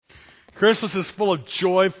Christmas is full of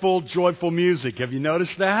joyful music. Have you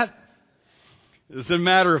noticed that? As a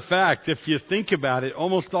matter of fact, if you think about it,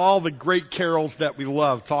 almost all the great carols that we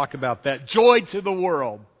love talk about that. Joy to the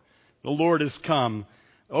world. The Lord has come.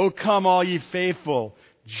 Oh, come all ye faithful,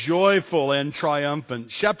 joyful and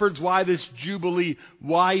triumphant. Shepherds, why this jubilee?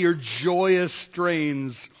 Why your joyous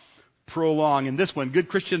strains prolong? And this one, good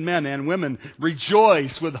Christian men and women,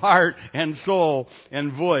 rejoice with heart and soul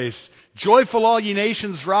and voice. Joyful all ye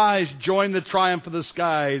nations rise, join the triumph of the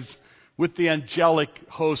skies, with the angelic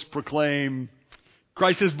host proclaim.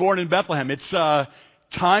 Christ is born in Bethlehem. It's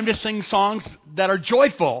time to sing songs that are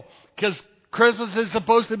joyful, because Christmas is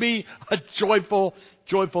supposed to be a joyful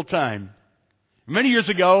time. Many years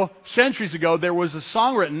ago, centuries ago, there was a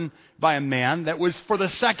song written by a man that was for the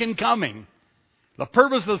second coming. The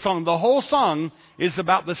purpose of the song, the whole song, is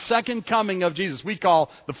about the second coming of Jesus. We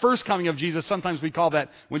call the first coming of Jesus, sometimes we call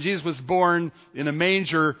that when Jesus was born in a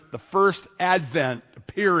manger, the first advent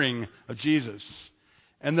appearing of Jesus.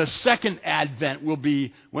 And the second advent will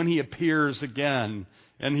be when he appears again,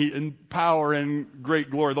 and he in power and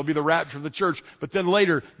great glory. There'll be the rapture of the church, but then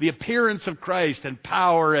later the appearance of Christ and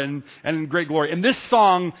power and great glory. And this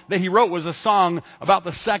song that he wrote was a song about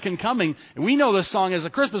the second coming. And we know this song as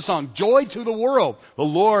a Christmas song, Joy to the World. The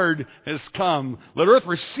Lord has come. Let earth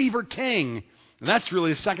receive her King. And that's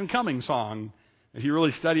really a second coming song, if you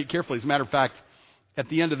really study it carefully. As a matter of fact, at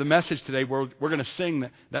the end of the message today, we're going to sing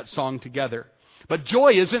that song together. But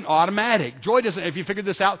joy isn't automatic. Joy doesn't, if you figured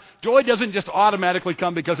this out, joy doesn't just automatically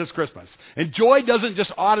come because it's Christmas. And joy doesn't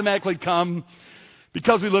just automatically come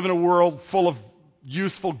because we live in a world full of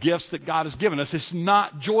useful gifts that God has given us. It's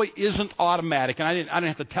not, joy isn't automatic. And I didn't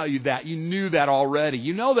have to tell you that. You knew that already.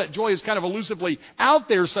 You know that joy is kind of elusively out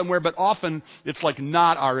there somewhere, but often it's like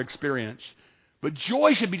not our experience. But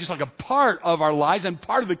joy should be just like a part of our lives and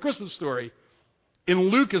part of the Christmas story. In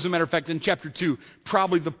Luke, as a matter of fact, in chapter 2,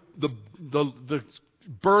 probably the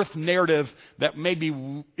birth narrative that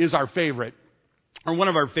maybe is our favorite, or one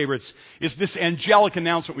of our favorites, is this angelic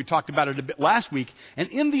announcement. We talked about it a bit last week. And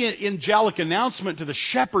in the angelic announcement to the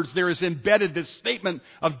shepherds, there is embedded this statement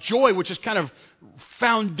of joy, which is kind of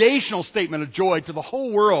foundational statement of joy to the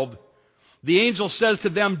whole world. The angel says to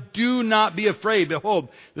them, do not be afraid. Behold,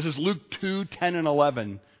 this is Luke 2:10 and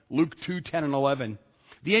 11. Luke 2:10 and 11.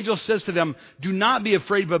 The angel says to them, do not be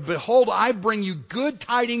afraid, but behold, I bring you good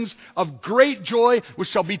tidings of great joy, which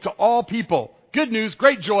shall be to all people. Good news,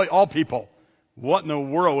 great joy, all people. What in the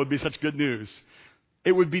world would be such good news?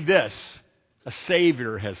 It would be this: a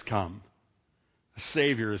Savior has come. A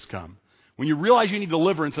Savior has come. When you realize you need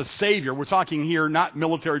deliverance, a Savior, we're talking here not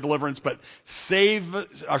military deliverance, but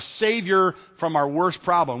our Savior from our worst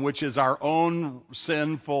problem, which is our own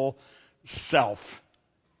sinful self.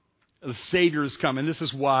 The Savior has come, and this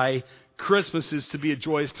is why Christmas is to be a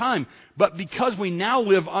joyous time. But because we now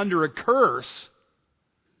live under a curse,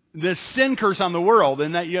 the sin curse on the world,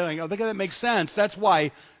 and that you think, that makes sense. That's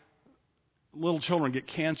why little children get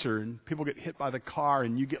cancer, and people get hit by the car,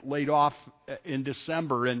 and you get laid off in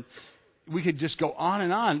December, and we could just go on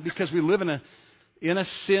and on, because we live in a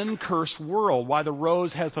sin-cursed world. Why the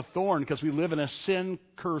rose has a thorn? Because we live in a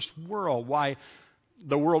sin-cursed world. Why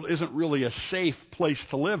the world isn't really a safe place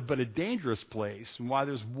to live, but a dangerous place. And why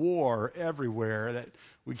there's war everywhere that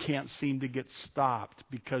we can't seem to get stopped,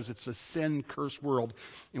 because it's a sin-cursed world.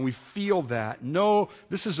 And we feel that. No,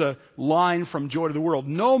 this is a line from Joy to the World.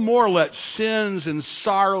 No more let sins and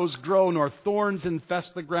sorrows grow, nor thorns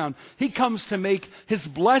infest the ground. He comes to make his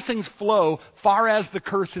blessings flow far as the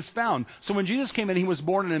curse is found. So when Jesus came in, he was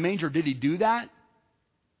born in a manger. Did he do that?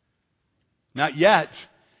 Not yet.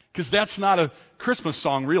 Because that's not a Christmas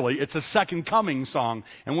song, really. It's a second coming song.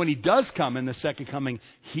 And when he does come in the second coming,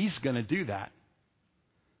 he's going to do that.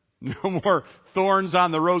 No more thorns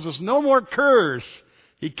on the roses. No more curse.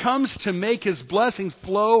 He comes to make his blessings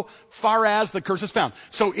flow far as the curse is found.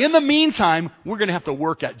 So in the meantime, we're going to have to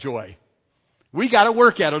work at joy. We got to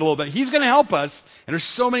work at it a little bit. He's going to help us. And there's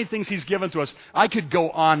so many things he's given to us. I could go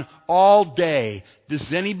on all day.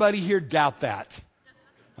 Does anybody here doubt that?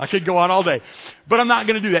 I could go on all day. But I'm not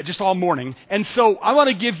going to do that, just all morning. And so I want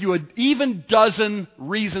to give you an even dozen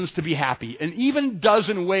reasons to be happy. An even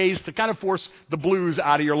dozen ways to kind of force the blues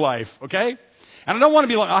out of your life, okay? And I don't want to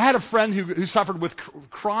be long. I had a friend who suffered with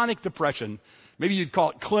chronic depression. Maybe you'd call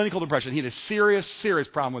it clinical depression. He had a serious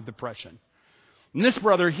problem with depression. And this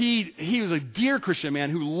brother, he was a dear Christian man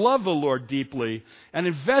who loved the Lord deeply and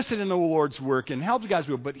invested in the Lord's work and helped God's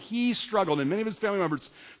people, but he struggled, and many of his family members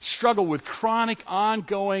struggled with chronic,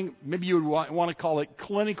 ongoing, maybe you would want to call it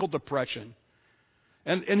clinical depression.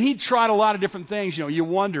 And he tried a lot of different things. You know, you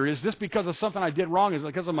wonder, is this because of something I did wrong? Is it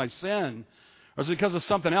because of my sin? Or is it because of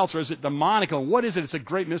something else? Or is it demonic? Or what is it? It's a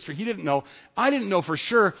great mystery. He didn't know. I didn't know for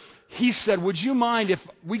sure. He said, would you mind if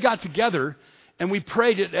we got together and we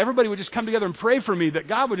prayed that everybody would just come together and pray for me, that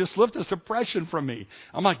God would just lift this oppression from me?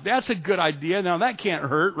 I'm like, that's a good idea. Now, that can't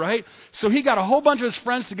hurt, right? So he got a whole bunch of his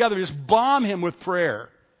friends together and just bomb him with prayer.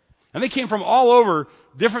 And they came from all over,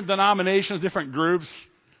 different denominations, different groups.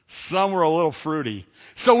 Some were a little fruity.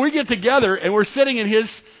 So we get together and we're sitting in his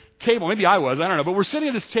table. Maybe I was, I don't know. But we're sitting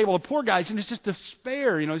at this table. The poor guy's in just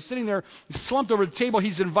despair. He's sitting there, he's slumped over the table.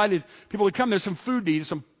 He's invited people to come. There's some food to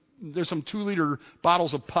eat. There's some 2-liter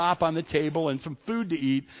bottles of pop on the table and some food to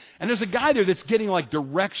eat. And there's a guy there that's getting like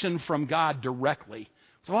direction from God directly.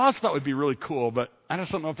 So I just thought it would be really cool, but I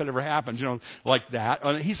just don't know if it ever happens, like that.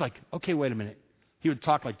 And he's like, okay, wait a minute. He would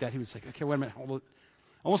talk like that. He was like, okay, wait a minute. Hold it.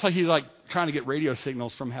 Almost like he's like trying to get radio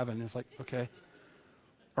signals from heaven. It's like, okay.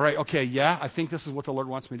 All right, okay, yeah, I think this is what the Lord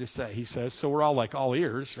wants me to say, he says. So we're all like all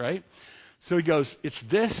ears, right? So he goes, it's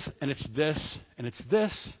this, and it's this, and it's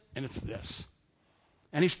this, and it's this.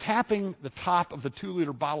 And he's tapping the top of the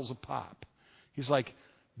 2-liter bottles of pop. He's like,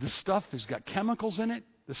 this stuff has got chemicals in it.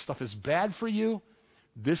 This stuff is bad for you.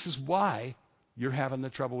 This is why you're having the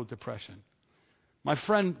trouble with depression. My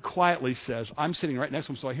friend quietly says, I'm sitting right next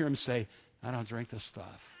to him, so I hear him say, I don't drink this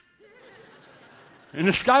stuff. And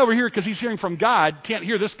this guy over here, because he's hearing from God, can't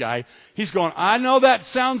hear this guy. He's going, I know that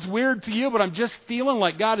sounds weird to you, but I'm just feeling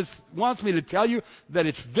like God wants me to tell you that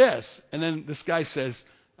it's this. And then this guy says,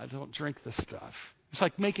 I don't drink this stuff. It's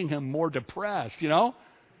like making him more depressed,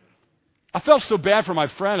 I felt so bad for my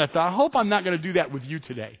friend. I thought, I hope I'm not going to do that with you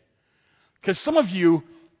today. Because some of you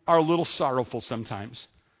are a little sorrowful sometimes.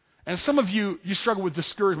 And some of you struggle with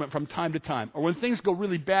discouragement from time to time. Or when things go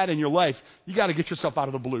really bad in your life, you got to get yourself out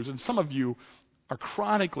of the blues. And some of you are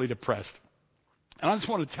chronically depressed. And I just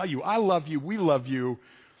want to tell you, I love you, we love you,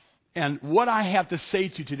 and what I have to say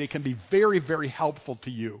to you today can be very, very helpful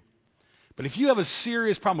to you. But if you have a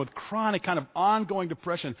serious problem with chronic kind of ongoing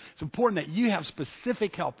depression, it's important that you have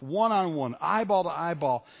specific help, one-on-one, eyeball to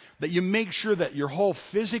eyeball, that you make sure that your whole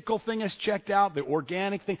physical thing is checked out, the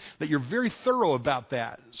organic thing, that you're very thorough about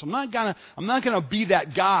that. So I'm not gonna be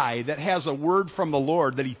that guy that has a word from the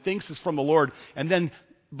Lord that he thinks is from the Lord, and then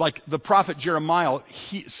like the prophet Jeremiah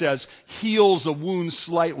says, heals a wound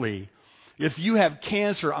slightly. If you have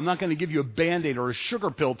cancer, I'm not going to give you a Band-Aid or a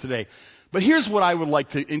sugar pill today. But here's what I would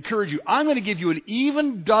like to encourage you. I'm going to give you an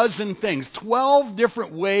even dozen things, 12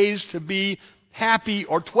 different ways to be happy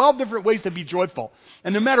or 12 different ways to be joyful.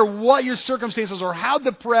 And no matter what your circumstances or how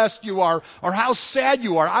depressed you are or how sad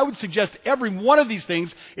you are, I would suggest every one of these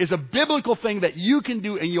things is a biblical thing that you can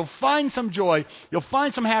do, and you'll find some joy, you'll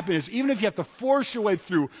find some happiness, even if you have to force your way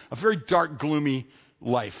through a very dark, gloomy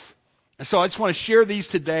life. And so I just want to share these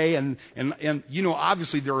today, and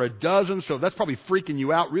obviously there are a dozen, so that's probably freaking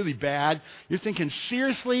you out really bad. You're thinking,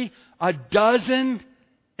 seriously, a dozen?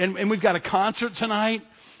 And we've got a concert tonight?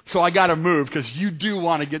 So I got to move because you do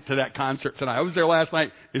want to get to that concert tonight. I was there last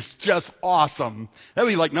night. It's just awesome. That would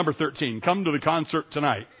be like number 13. Come to the concert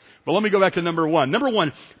tonight. But let me go back to number 1. Number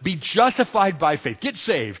 1, be justified by faith. Get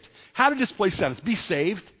saved. How to display status? Be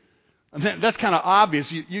saved. And that's kind of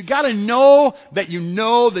obvious. You got to know that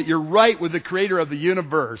you're right with the creator of the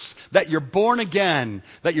universe, that you're born again,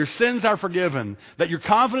 that your sins are forgiven, that you're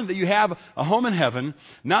confident that you have a home in heaven,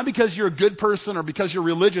 not because you're a good person or because you're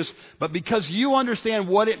religious, but because you understand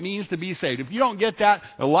what it means to be saved. If you don't get that,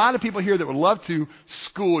 a lot of people here that would love to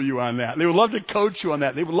school you on that. They would love to coach you on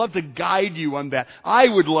that. They would love to guide you on that. I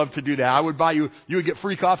would love to do that. I would buy you would get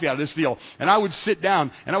free coffee out of this deal. And I would sit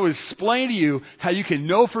down and I would explain to you how you can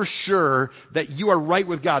know for sure that you are right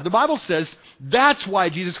with God. The Bible says that's why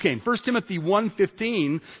Jesus came. 1 Timothy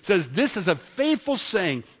 1:15 says, this is a faithful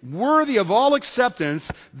saying, worthy of all acceptance,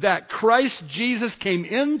 that Christ Jesus came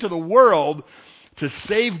into the world to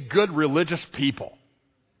save good religious people.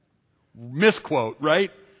 Misquote, right?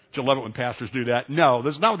 You love it when pastors do that. No,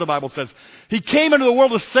 that's not what the Bible says. He came into the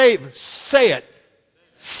world to save, say it,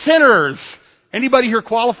 sinners. Anybody here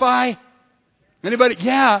qualify? Anybody?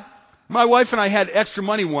 Yeah. My wife and I had extra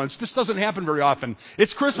money once. This doesn't happen very often.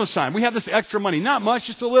 It's Christmas time. We have this extra money. Not much,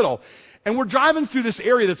 just a little. And we're driving through this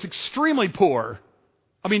area that's extremely poor.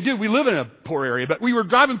 I mean, dude, we live in a poor area, but we were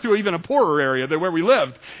driving through even a poorer area than where we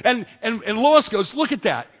lived. And Lois goes, look at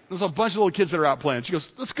that. There's a bunch of little kids that are out playing. She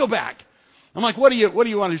goes, let's go back. I'm like, what do you want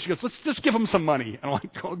to do? She goes, let's just give them some money. And I'm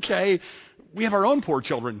like, okay, we have our own poor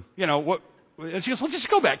children. And she goes, let's just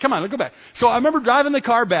go back. Come on, let's go back. So I remember driving the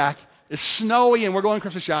car back. It's snowy and we're going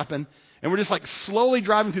Christmas shopping. And we're just like slowly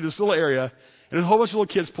driving through this little area. And there's a whole bunch of little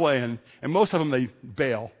kids playing. And most of them, they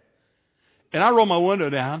bail. And I roll my window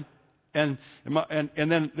down. And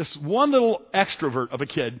then this one little extrovert of a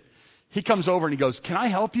kid, he comes over and he goes, "Can I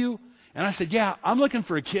help you?" And I said, "Yeah, I'm looking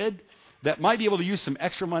for a kid that might be able to use some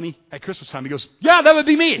extra money at Christmas time." He goes, "Yeah, that would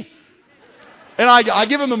be me." And I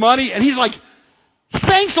give him the money, and he's like,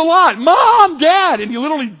 "Thanks a lot, Mom, Dad." And he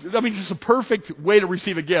literally, just a perfect way to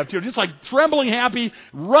receive a gift. Just like trembling happy,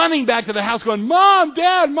 running back to the house going, "Mom,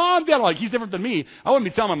 Dad, Mom, Dad." Like, he's different than me. I wouldn't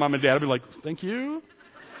be telling my mom and dad. I'd be like, "Thank you."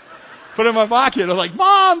 Put it in my pocket. I was like,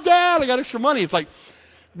 "Mom, Dad, I got extra money." It's like,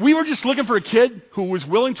 we were just looking for a kid who was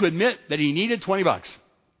willing to admit that he needed $20.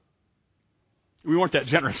 We weren't that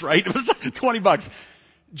generous, right? It was $20.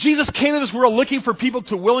 Jesus came to this world looking for people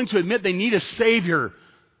willing to admit they need a Savior,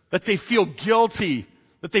 that they feel guilty,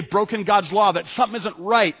 that they've broken God's law, that something isn't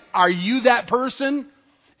right. Are you that person?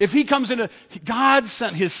 If he comes into, God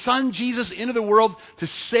sent his son Jesus into the world to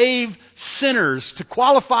save sinners. To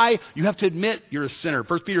qualify, you have to admit you're a sinner.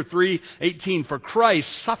 1 Peter 3:18, for Christ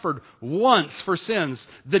suffered once for sins,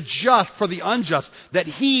 the just for the unjust, that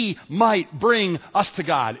he might bring us to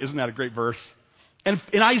God. Isn't that a great verse? And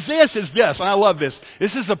Isaiah says this, and I love this.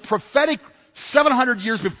 This is a prophetic 700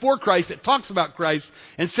 years before Christ that talks about Christ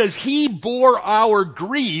and says, he bore our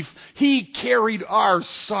grief, he carried our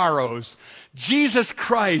sorrows. Jesus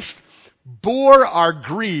Christ bore our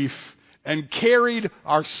grief and carried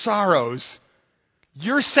our sorrows.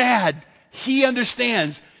 You're sad. He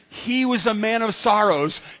understands. He was a man of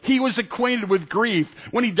sorrows. He was acquainted with grief.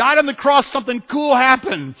 When he died on the cross, something cool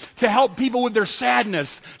happened to help people with their sadness.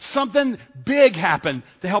 Something big happened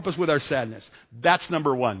to help us with our sadness. That's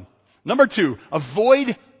number one. Number two,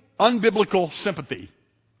 avoid unbiblical sympathy.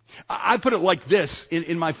 I put it like this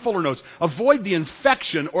in my fuller notes. Avoid the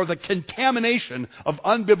infection or the contamination of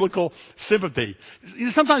unbiblical sympathy.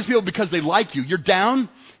 Sometimes people, because they like you, you're down,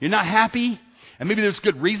 you're not happy, and maybe there's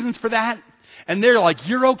good reasons for that. And they're like,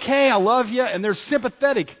 "You're okay, I love you," and they're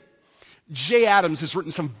sympathetic. Jay Adams has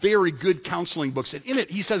written some very good counseling books, and in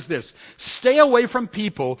it he says this: stay away from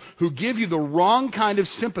people who give you the wrong kind of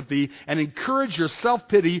sympathy and encourage your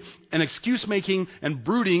self-pity and excuse-making and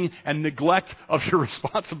brooding and neglect of your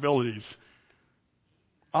responsibilities.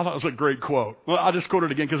 I thought it was a great quote. Well, I'll just quote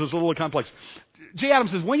it again because it's a little complex. Jay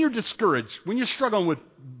Adams says, when you're discouraged, when you're struggling with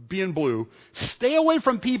being blue, stay away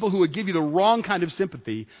from people who would give you the wrong kind of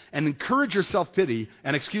sympathy and encourage your self-pity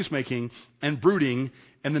and excuse-making and brooding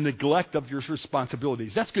and the neglect of your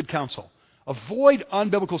responsibilities. That's good counsel. Avoid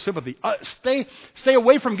unbiblical sympathy. Stay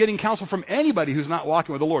away from getting counsel from anybody who's not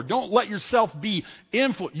walking with the Lord. Don't let yourself be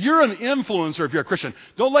influenced. You're an influencer if you're a Christian.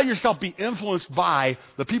 Don't let yourself be influenced by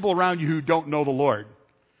the people around you who don't know the Lord.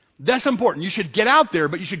 That's important. You should get out there,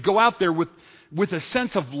 but you should go out there with a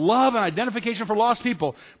sense of love and identification for lost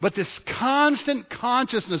people. But this constant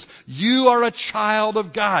consciousness, you are a child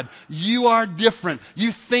of God. You are different.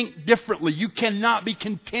 You think differently. You cannot be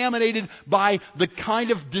contaminated by the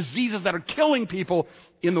kind of diseases that are killing people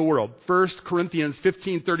in the world. 1 Corinthians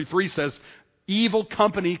 15:33 says, evil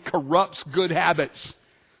company corrupts good habits.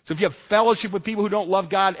 So if you have fellowship with people who don't love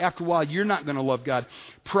God, after a while, you're not going to love God.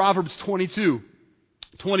 Proverbs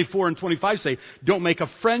 22:24 and 25 say, don't make a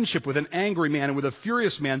friendship with an angry man, and with a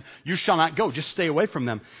furious man you shall not go. Just stay away from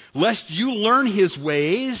them, lest you learn his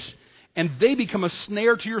ways and they become a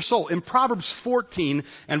snare to your soul. In Proverbs 14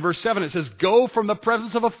 and verse 7 it says, go from the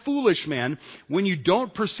presence of a foolish man when you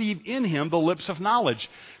don't perceive in him the lips of knowledge.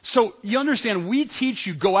 So you understand, we teach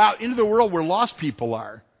you go out into the world where lost people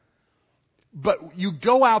are. But you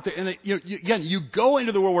go out there, and you go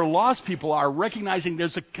into the world where lost people are, recognizing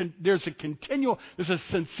there's a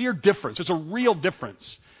sincere difference. There's a real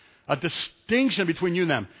difference, a distinction between you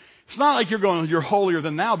and them. It's not like you're holier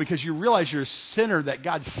than thou because you realize you're a sinner that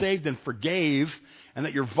God saved and forgave, and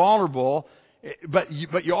that you're vulnerable. But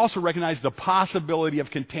you also recognize the possibility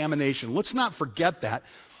of contamination. Let's not forget that.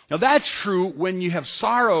 Now that's true when you have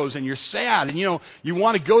sorrows and you're sad and you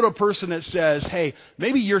want to go to a person that says, hey,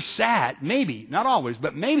 maybe you're sad, maybe, not always,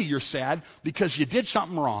 but maybe you're sad because you did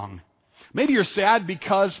something wrong. Maybe you're sad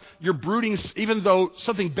because you're brooding, even though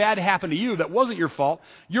something bad happened to you that wasn't your fault.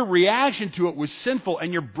 Your reaction to it was sinful,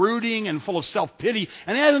 and you're brooding and full of self-pity,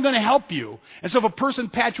 and that isn't going to help you. And so if a person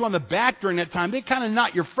pats you on the back during that time, they're kind of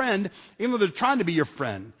not your friend, even though they're trying to be your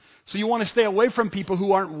friend. So you want to stay away from people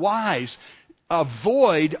who aren't wise.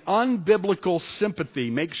 Avoid unbiblical sympathy.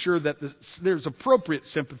 Make sure that there's appropriate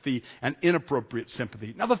sympathy and inappropriate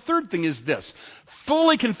sympathy. Now, the third thing is this.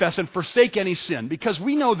 Fully confess and forsake any sin, because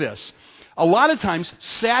we know this. A lot of times,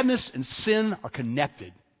 sadness and sin are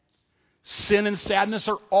connected. Sin and sadness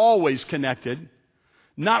are always connected.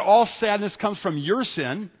 Not all sadness comes from your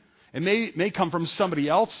sin. It may come from somebody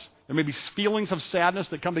else. There may be feelings of sadness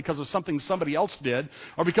that come because of something somebody else did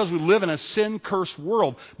or because we live in a sin-cursed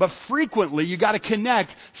world. But frequently, you got to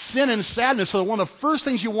connect sin and sadness. So one of the first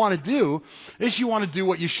things you want to do is you want to do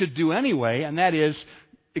what you should do anyway, and that is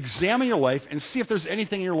examine your life and see if there's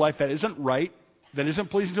anything in your life that isn't right, that isn't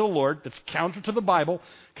pleasing to the Lord, that's counter to the Bible.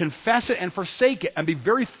 Confess it and forsake it and be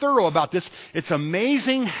very thorough about this. It's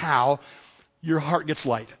amazing how your heart gets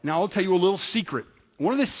light. Now, I'll tell you a little secret.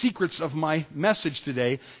 One of the secrets of my message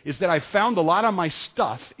today is that I found a lot of my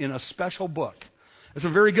stuff in a special book. It's a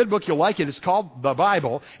very good book. You'll like it. It's called the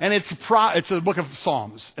Bible, and it's a book of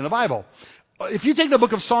Psalms in the Bible. If you take the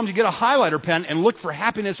book of Psalms, you get a highlighter pen and look for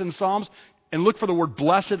happiness in Psalms and look for the word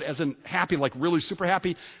blessed as in happy, like really super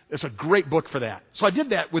happy. It's a great book for that. So I did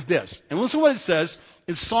that with this. And listen to what it says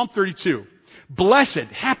in Psalm 32. Blessed,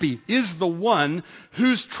 happy is the one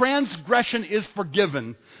whose transgression is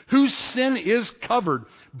forgiven, whose sin is covered.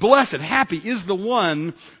 Blessed, happy is the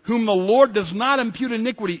one whom the Lord does not impute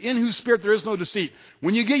iniquity, in whose spirit there is no deceit.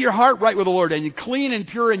 When you get your heart right with the Lord and you clean and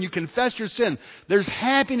pure and you confess your sin, there's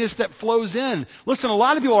happiness that flows in. Listen, a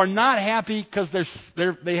lot of people are not happy because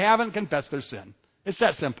they haven't confessed their sin. It's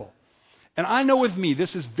that simple. And I know with me,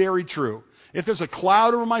 this is very true. If there's a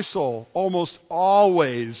cloud over my soul, almost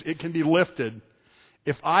always it can be lifted.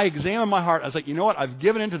 If I examine my heart, I was like, you know what? I've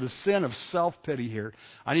given into the sin of self-pity here.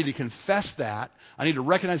 I need to confess that. I need to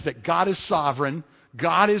recognize that God is sovereign.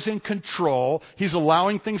 God is in control. He's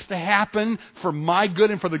allowing things to happen for my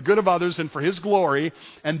good and for the good of others and for His glory.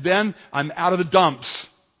 And then I'm out of the dumps.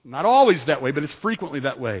 Not always that way, but it's frequently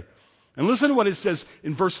that way. And listen to what it says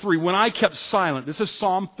in verse 3. When I kept silent, this is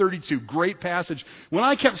Psalm 32, great passage. When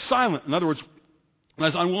I kept silent, in other words, when I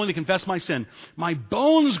was unwilling to confess my sin, my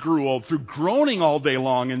bones grew old through groaning all day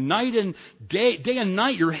long, and day and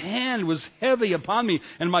night your hand was heavy upon me,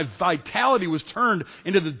 and my vitality was turned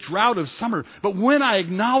into the drought of summer. But when I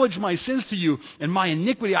acknowledged my sins to you, and my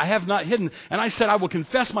iniquity I have not hidden, and I said, I will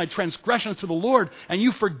confess my transgressions to the Lord, and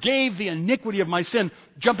you forgave the iniquity of my sin.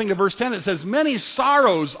 Jumping to verse 10, it says, many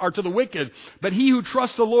sorrows are to the wicked, but he who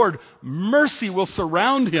trusts the Lord, mercy will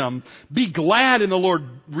surround him. Be glad in the Lord.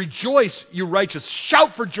 Rejoice, you righteous.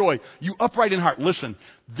 Shout for joy, you upright in heart. Listen,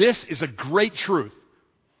 this is a great truth.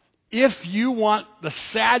 If you want the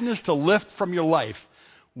sadness to lift from your life,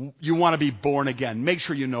 you want to be born again. Make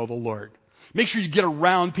sure you know the Lord. Make sure you get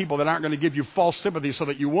around people that aren't going to give you false sympathy so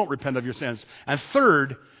that you won't repent of your sins. And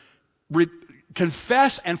third,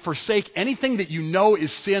 confess and forsake anything that you know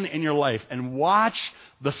is sin in your life, and watch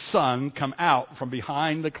the sun come out from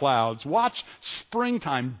behind the clouds. Watch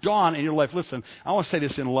springtime dawn in your life. Listen, I want to say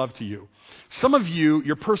this in love to you. Some of you,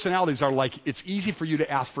 your personalities are like, it's easy for you to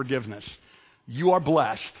ask forgiveness. You are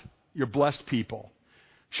blessed. You're blessed people.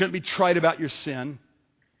 Shouldn't be trite about your sin.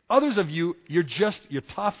 Others of you, you're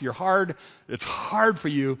tough, you're hard. It's hard for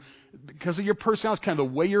you because of your personality, kind of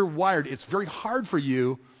the way you're wired. It's very hard for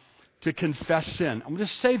you to confess sin. I'm going to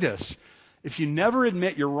just say this. If you never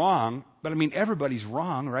admit you're wrong, but I mean, everybody's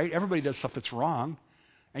wrong, right? Everybody does stuff that's wrong.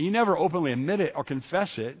 And you never openly admit it or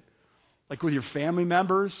confess it, like with your family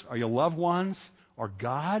members or your loved ones or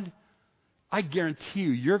God, I guarantee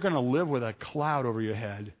you're going to live with a cloud over your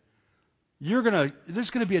head. There's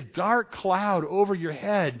going to be a dark cloud over your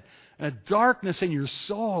head and a darkness in your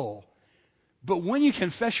soul. But when you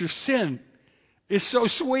confess your sin, it's so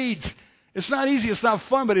sweet. It's not easy, it's not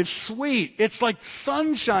fun, but it's sweet. It's like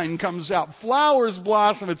sunshine comes out, flowers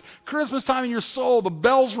blossom, it's Christmas time in your soul, the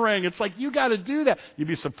bells ring. It's like, you got to do that. You'd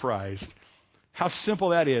be surprised how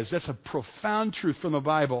simple that is. That's a profound truth from the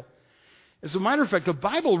Bible. As a matter of fact, the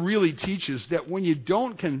Bible really teaches that when you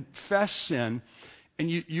don't confess sin and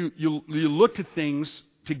you look to things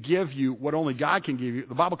to give you what only God can give you,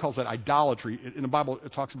 the Bible calls that idolatry. In the Bible,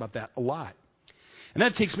 it talks about that a lot. And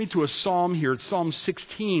that takes me to a psalm here. It's Psalm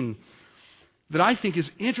 16. That I think is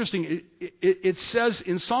interesting. It says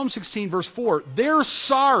in Psalm 16, verse 4, their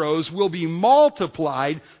sorrows will be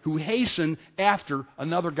multiplied who hasten after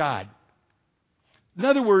another God. In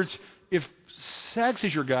other words, if sex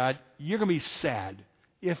is your God, you're going to be sad.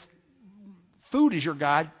 If food is your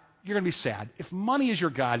God, you're going to be sad. If money is your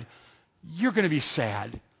God, you're going to be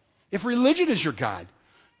sad. If religion is your God,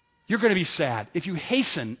 you're going to be sad. If you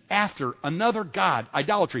hasten after another God,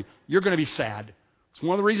 idolatry, you're going to be sad. It's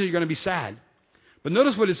one of the reasons you're going to be sad. But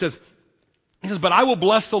notice what it says. It says, but I will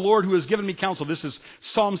bless the Lord who has given me counsel. This is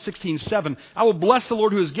Psalm 16:7. I will bless the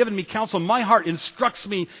Lord who has given me counsel. My heart instructs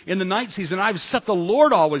me in the night season. I've set the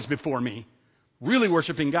Lord always before me. Really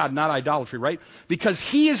worshiping God, not idolatry, right? Because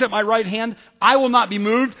He is at my right hand, I will not be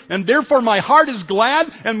moved, and therefore my heart is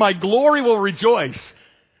glad, and my glory will rejoice.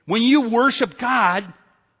 When you worship God,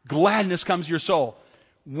 gladness comes to your soul.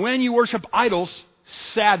 When you worship idols,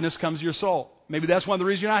 sadness comes to your soul. Maybe that's one of the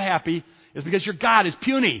reasons you're not happy, is because your God is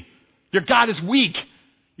puny. Your God is weak.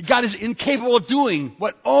 Your God is incapable of doing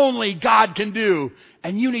what only God can do.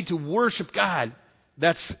 And you need to worship God.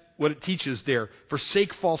 That's what it teaches there.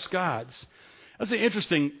 Forsake false gods. That's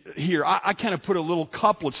interesting here. I kind of put a little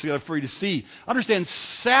couplets together for you to see. Understand,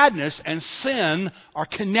 sadness and sin are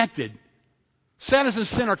connected. Sadness and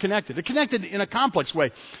sin are connected. They're connected in a complex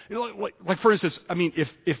way. Like for instance, I mean,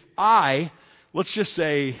 if let's just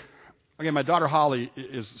say, again, my daughter Holly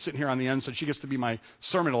is sitting here on the end, so she gets to be my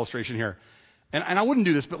sermon illustration here. And I wouldn't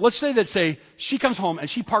do this, but let's say she comes home and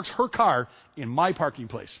she parks her car in my parking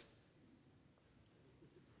place.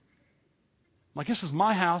 Like, this is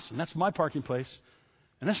my house, and that's my parking place.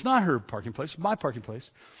 And that's not her parking place, it's my parking place.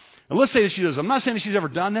 And let's say that she does. I'm not saying that she's ever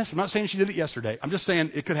done this. I'm not saying she did it yesterday. I'm just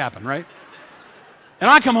saying it could happen, right? And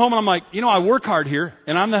I come home and I'm like, I work hard here,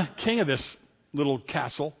 and I'm the king of this little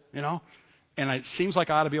castle, and it seems like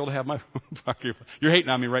I ought to be able to have my parking. You're hating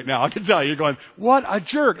on me right now. I can tell you. You're going, what a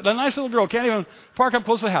jerk. The nice little girl can't even park up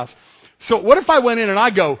close to the house. So what if I went in and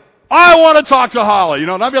I go, I want to talk to Holly,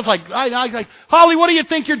 and I'm just like, Holly, what do you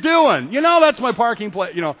think you're doing? That's my parking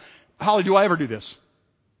place. Holly, do I ever do this?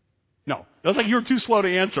 No. It was like you were too slow to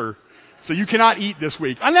answer, so you cannot eat this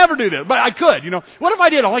week. I never do this, but I could, What if I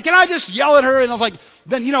did? I'm like, can I just yell at her? And I was like,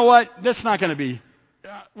 then you know what? That's not going to be,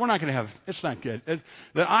 we're not going to have, it's not good.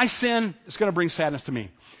 That I sin, it's going to bring sadness to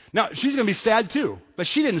me. Now, she's going to be sad too, but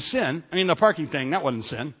she didn't sin. I mean, the parking thing, that wasn't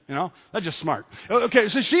sin, That's just smart. Okay,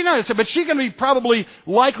 so she's not sin, but she's going to be probably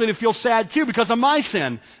likely to feel sad too because of my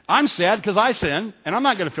sin. I'm sad because I sin, and I'm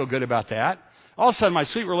not going to feel good about that. All of a sudden, my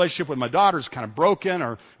sweet relationship with my daughter is kind of broken,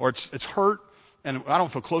 or it's hurt, and I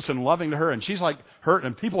don't feel close and loving to her, and she's like hurt,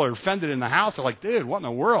 and people are offended in the house. They're like, dude, what in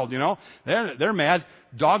the world, They're mad.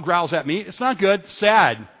 Dog growls at me. It's not good.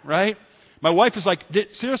 Sad, right? My wife is like,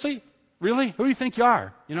 seriously? Really? Who do you think you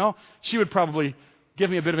are? She would probably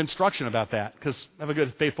give me a bit of instruction about that because I have a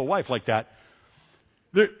good, faithful wife like that.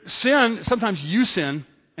 Sometimes you sin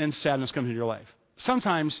and sadness comes into your life.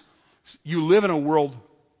 Sometimes you live in a world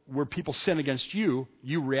where people sin against you.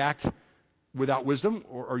 You react without wisdom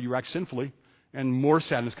or you react sinfully and more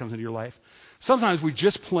sadness comes into your life. Sometimes we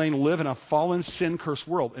just plain live in a fallen, sin-cursed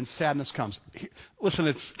world and sadness comes. Listen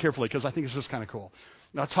to this carefully because I think this is kind of cool.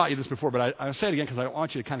 Now, I taught you this before, but I'll say it again because I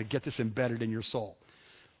want you to kind of get this embedded in your soul.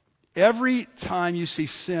 Every time you see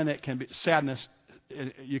sin, it can be sadness,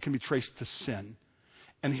 you can be traced to sin.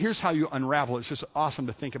 And here's how you unravel it. It's just awesome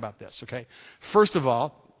to think about this, okay? First of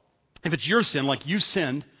all, if it's your sin, like you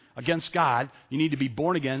sinned against God, you need to be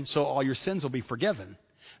born again so all your sins will be forgiven.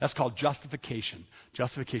 That's called justification.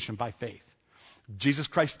 Justification by faith. Jesus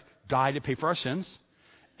Christ died to pay for our sins.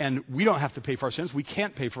 And we don't have to pay for our sins. We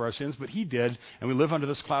can't pay for our sins, but he did. And we live under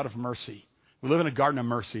this cloud of mercy. We live in a garden of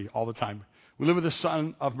mercy all the time. We live with the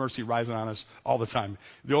sun of mercy rising on us all the time.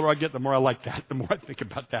 The older I get, the more I like that. The more I think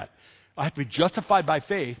about that. I have to be justified by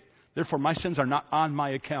faith. Therefore, my sins are not on my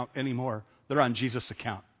account anymore. They're on Jesus'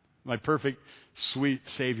 account. My perfect, sweet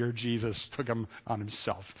Savior, Jesus, took them on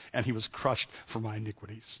himself. And he was crushed for my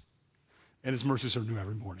iniquities. And his mercies are new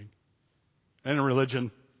every morning. And in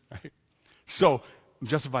religion, right? So, I'm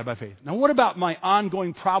justified by faith. Now, what about my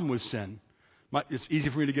ongoing problem with sin? It's easy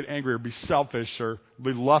for me to get angry or be selfish or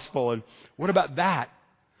be lustful. And what about that?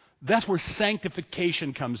 That's where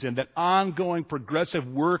sanctification comes in, that ongoing progressive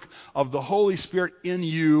work of the Holy Spirit in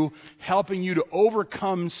you, helping you to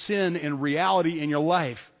overcome sin in reality in your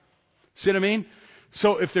life. See what I mean?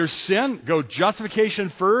 So if there's sin, go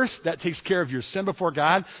justification first. That takes care of your sin before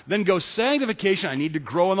God. Then go sanctification. I need to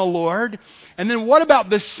grow in the Lord. And then what about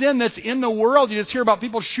the sin that's in the world? You just hear about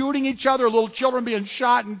people shooting each other, little children being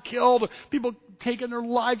shot and killed, people taking their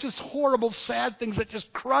lives, just horrible, sad things that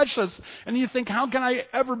just crush us. And you think, how can I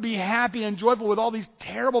ever be happy and joyful with all these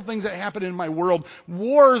terrible things that happen in my world?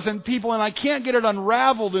 Wars and people, and I can't get it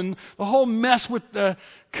unraveled, and the whole mess with the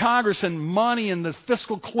Congress and money and the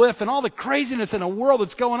fiscal cliff and all the craziness in the world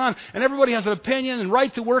that's going on. And everybody has an opinion and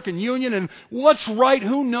right to work and union and what's right,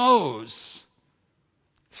 who knows?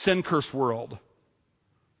 Sin-cursed world.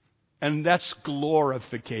 And that's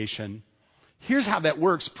glorification. Here's how that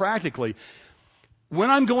works practically. When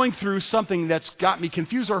I'm going through something that's got me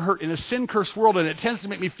confused or hurt in a sin-cursed world and it tends to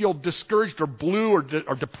make me feel discouraged or blue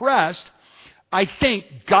or depressed, I think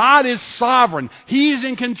God is sovereign. He's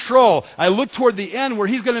in control. I look toward the end where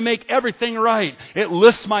he's going to make everything right. It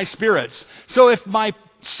lifts my spirits. So if my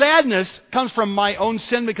sadness comes from my own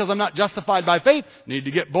sin because I'm not justified by faith, I need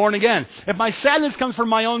to get born again. If my sadness comes from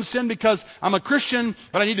my own sin because I'm a Christian,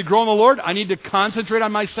 but I need to grow in the Lord, I need to concentrate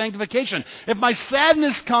on my sanctification. If my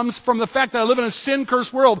sadness comes from the fact that I live in a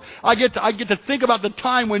sin-cursed world, I get to think about the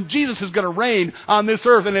time when Jesus is going to reign on this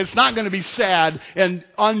earth, and it's not going to be sad and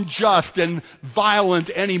unjust and violent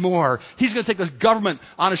anymore. He's going to take the government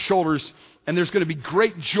on his shoulders, and there's going to be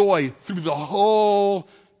great joy through the whole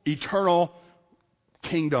eternal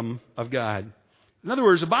kingdom of God. In other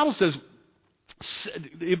words, the Bible says,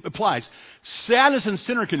 it applies, sadness and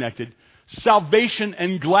sin are connected, salvation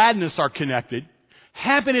and gladness are connected,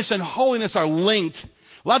 happiness and holiness are linked.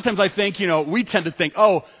 A lot of times I think, we tend to think,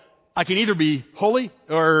 I can either be holy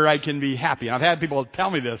or I can be happy. And I've had people tell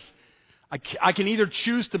me this. I can either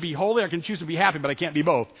choose to be holy or I can choose to be happy, but I can't be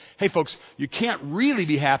both. Hey folks, you can't really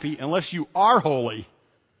be happy unless you are holy.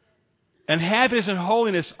 And happiness and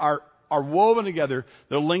holiness are woven together.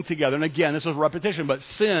 They're linked together. And again, this is repetition, but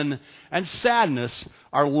sin and sadness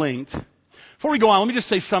are linked. Before we go on, let me just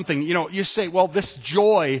say something. You say, well, this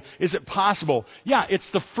joy, is it possible? Yeah, it's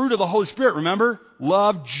the fruit of the Holy Spirit, remember?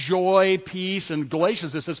 Love, joy, peace, and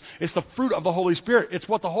Galatians, it says it's the fruit of the Holy Spirit. It's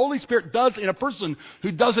what the Holy Spirit does in a person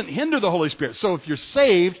who doesn't hinder the Holy Spirit. So if you're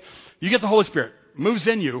saved, you get the Holy Spirit, moves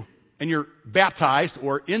in you, and you're baptized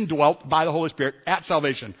or indwelt by the Holy Spirit at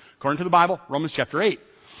salvation. According to the Bible, Romans chapter 8.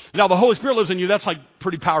 Now, the Holy Spirit lives in you. That's like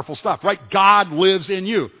pretty powerful stuff, right? God lives in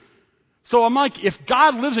you. So I'm like, if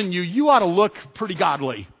God lives in you, you ought to look pretty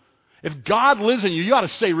godly. If God lives in you, you ought to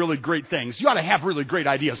say really great things. You ought to have really great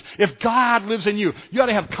ideas. If God lives in you, you ought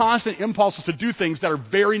to have constant impulses to do things that are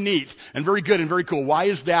very neat and very good and very cool. Why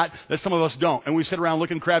is that some of us don't? And we sit around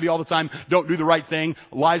looking crabby all the time, don't do the right thing,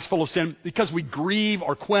 lives full of sin, because we grieve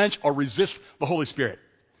or quench or resist the Holy Spirit.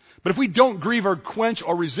 But if we don't grieve or quench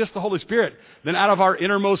or resist the Holy Spirit, then out of our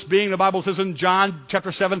innermost being, the Bible says in John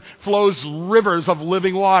chapter 7, flows rivers of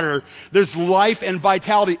living water. There's life and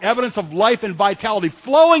vitality, evidence of life and vitality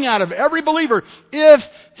flowing out of every believer if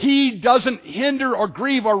he doesn't hinder or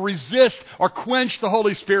grieve or resist or quench the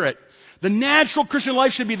Holy Spirit. The natural Christian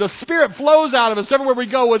life should be the Spirit flows out of us everywhere we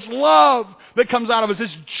go. It's love that comes out of us.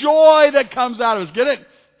 It's joy that comes out of us. Get it?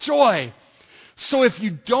 Joy. So if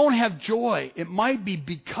you don't have joy, it might be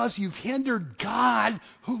because you've hindered God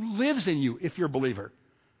who lives in you if you're a believer.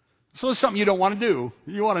 So it's something you don't want to do.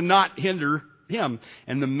 You want to not hinder him.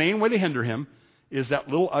 And the main way to hinder him is that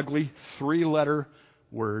little ugly 3-letter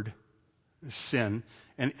word, sin,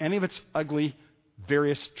 and any of its ugly,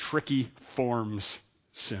 various tricky forms,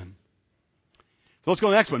 sin. So let's go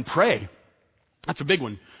to the next one. Pray. That's a big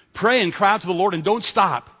one. Pray and cry out to the Lord and don't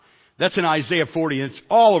stop. That's in Isaiah 40, and it's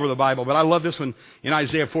all over the Bible, but I love this one in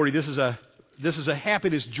Isaiah 40. This is a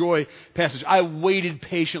happiness, joy passage. I waited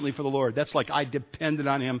patiently for the Lord. That's like I depended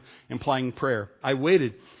on him, implying prayer. I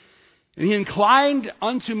waited. And he inclined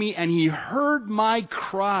unto me, and he heard my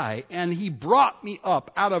cry, and he brought me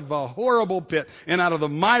up out of a horrible pit and out of the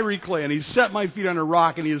miry clay, and he set my feet on a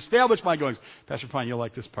rock, and he established my goings. Pastor Pine, you'll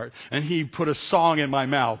like this part. And he put a song in my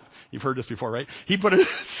mouth. You've heard this before, right? He put a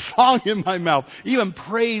song in my mouth, even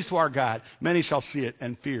praise to our God. Many shall see it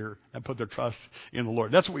and fear and put their trust in the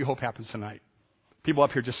Lord. That's what we hope happens tonight. People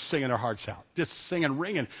up here just singing their hearts out, just singing,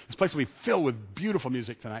 ringing. This place will be filled with beautiful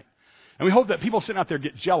music tonight. And we hope that people sitting out there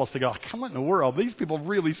get jealous. They go, come on in the world. These people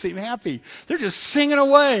really seem happy. They're just singing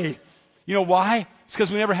away. You know why?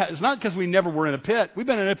 It's not because we never were in a pit. We've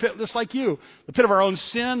been in a pit just like you. The pit of our own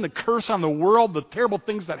sin, the curse on the world, the terrible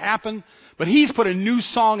things that happen. But he's put a new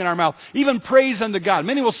song in our mouth. Even praise unto God.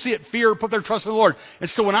 Many will see it, fear, put their trust in the Lord. And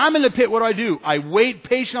so when I'm in the pit, what do? I wait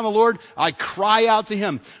patient on the Lord. I cry out to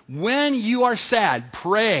him. When you are sad,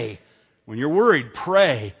 pray. When you're worried,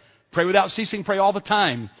 pray. Pray without ceasing, pray all the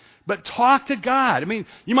time. But talk to God. I mean,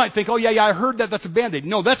 you might think, I heard that. That's a Band-Aid.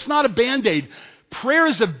 No, that's not a Band-Aid. Prayer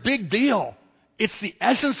is a big deal. It's the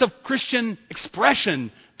essence of Christian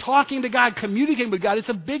expression. Talking to God, communicating with God, it's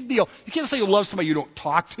a big deal. You can't say you love somebody you don't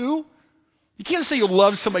talk to. You can't say you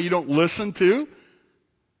love somebody you don't listen to.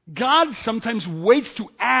 God sometimes waits to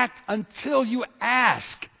act until you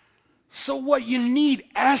ask. So what you need,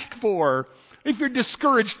 ask for. If you're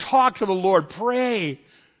discouraged, talk to the Lord. Pray.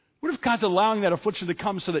 What if God's allowing that affliction to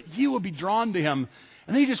come so that you will be drawn to him?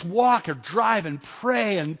 And then you just walk or drive and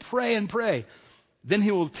pray and pray and pray. Then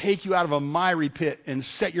he will take you out of a miry pit and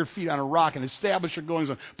set your feet on a rock and establish your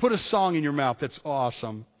goings on. Put a song in your mouth. That's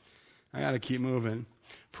awesome. I got to keep moving.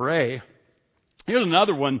 Pray. Here's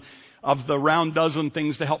another one of the round dozen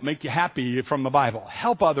things to help make you happy from the Bible.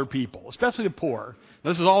 Help other people, especially the poor.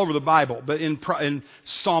 This is all over the Bible, but in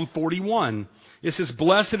Psalm 41, it says,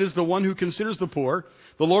 blessed is the one who considers the poor.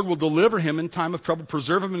 The Lord will deliver him in time of trouble,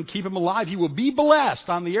 preserve him and keep him alive. He will be blessed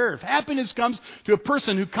on the earth. Happiness comes to a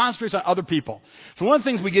person who concentrates on other people. So one of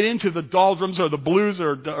the things we get into the doldrums or the blues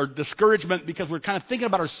or discouragement because we're kind of thinking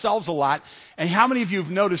about ourselves a lot. And how many of you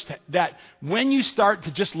have noticed that when you start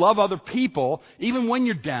to just love other people, even when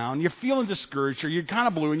you're down, you're feeling discouraged or you're kind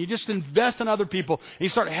of blue and you just invest in other people and you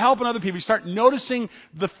start helping other people, you start noticing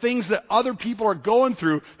the things that other people are going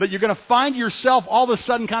through, that you're going to find yourself all of a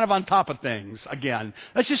sudden kind of on top of things again.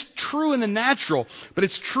 That's just true in the natural, but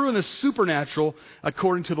it's true in the supernatural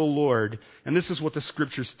according to the Lord. And this is what the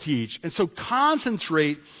scriptures teach. And so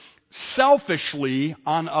concentrate selfishly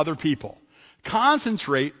on other people.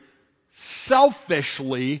 Concentrate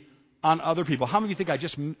selfishly on other people. How many of you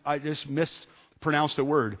think I just mispronounced a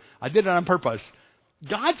word? I did it on purpose.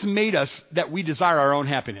 God's made us that we desire our own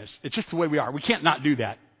happiness. It's just the way we are. We can't not do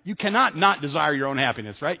that. You cannot not desire your own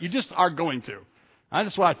happiness, right? You just are going to.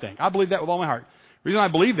 That's what I think. I believe that with all my heart. The reason I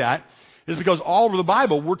believe that is because all over the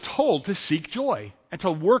Bible, we're told to seek joy and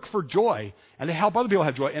to work for joy and to help other people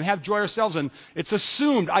have joy and have joy ourselves. And it's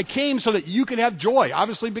assumed I came so that you can have joy,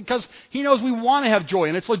 obviously, because he knows we want to have joy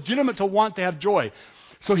and it's legitimate to want to have joy.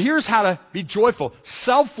 So here's how to be joyful.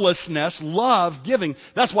 Selflessness, love, giving.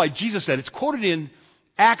 That's why Jesus said, it's quoted in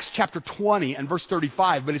Acts chapter 20 and verse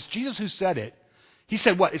 35, but it's Jesus who said it. He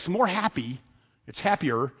said what? It's more happy, it's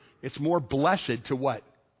happier, it's more blessed to what?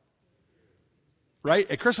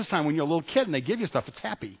 Right? At Christmas time, when you're a little kid and they give you stuff, it's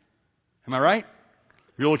happy. Am I right?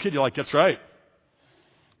 You're a little kid, you're like, that's right.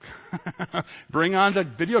 Bring on the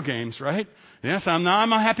video games, right? Yes, I'm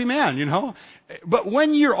a happy man, you know. But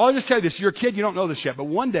when I'll just tell you this, you're a kid, you don't know this yet, but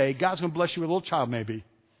one day, God's going to bless you with a little child maybe.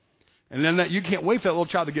 And then you can't wait for that little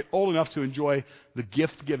child to get old enough to enjoy the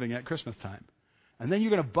gift giving at Christmas time. And then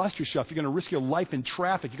you're going to bust yourself. You're going to risk your life in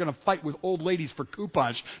traffic. You're going to fight with old ladies for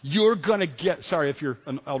coupons. You're going to get, sorry if you're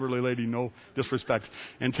an elderly lady, no disrespect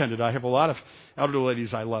intended. I have a lot of elderly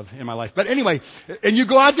ladies I love in my life. But anyway, and you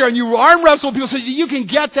go out there and you arm wrestle people so you can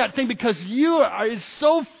get that thing because it's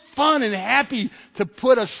so fun and happy to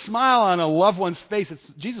put a smile on a loved one's face.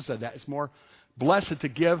 Jesus said that. It's more blessed to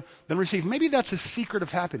give than receive. Maybe that's a secret of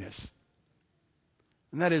happiness.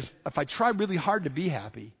 And that is, if I try really hard to be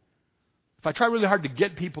happy, if I try really hard to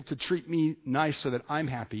get people to treat me nice so that I'm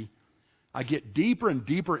happy, I get deeper and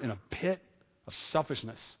deeper in a pit of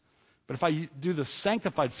selfishness. But if I do the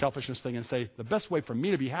sanctified selfishness thing and say, the best way for me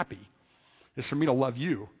to be happy is for me to love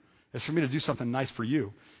you, is for me to do something nice for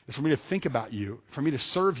you, is for me to think about you, for me to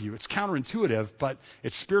serve you. It's counterintuitive, but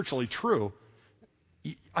it's spiritually true.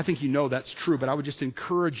 I think you know that's true, but I would just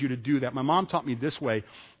encourage you to do that. My mom taught me this way.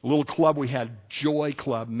 A little club we had, Joy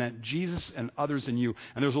Club, meant Jesus and others in you.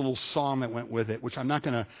 And there's a little song that went with it, which I'm not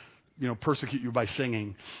going to persecute you by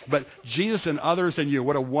singing. But Jesus and others in you,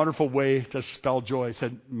 what a wonderful way to spell joy.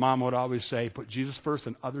 Said Mom would always say, put Jesus first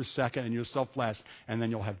and others second and yourself last, and then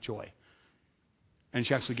you'll have joy. And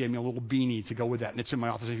she actually gave me a little beanie to go with that. And it's in my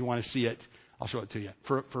office. If you want to see it, I'll show it to you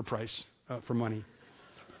for a price, for money.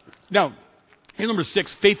 Now, here's number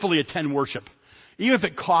 6, faithfully attend worship. Even if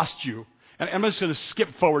it costs you. And I'm just going to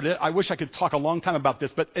skip forward. I wish I could talk a long time about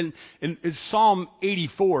this, but in Psalm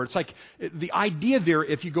 84, it's like the idea there,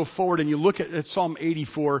 if you go forward and you look at Psalm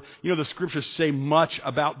 84, the scriptures say much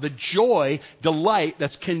about the joy, delight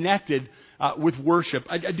that's connected with worship.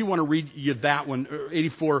 I do want to read you that one,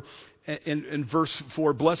 84. In verse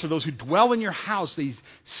 4, blessed are those who dwell in your house, these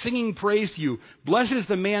singing praise to you. Blessed is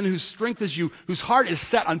the man whose strength is you, whose heart is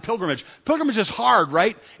set on pilgrimage. Pilgrimage is hard,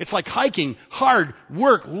 right? It's like hiking, hard,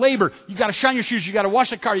 work, labor. You got to shine your shoes, you got to wash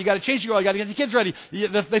the car, you got to change your oil, you got to get the kids ready.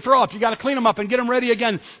 They throw up, you got to clean them up and get them ready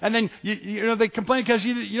again. And then they complain because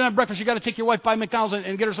you don't have breakfast. You got to take your wife by McDonald's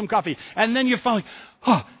and get her some coffee. And then you're finally,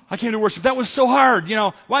 I came to worship. That was so hard.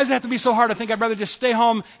 Why does it have to be so hard? I think I'd rather just stay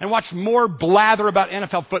home and watch more blather about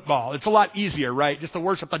NFL football. It's a lot easier, right? Just to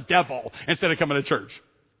worship the devil instead of coming to church.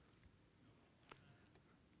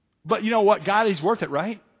 But you know what? God, He's worth it,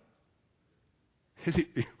 right?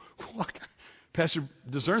 Pastor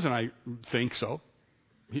DeZerns and I think so.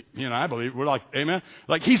 He and I believe. We're like, amen?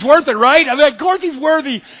 Like, He's worth it, right? I mean, of course He's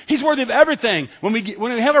worthy. He's worthy of everything. When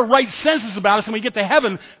we have a right senses about us and we get to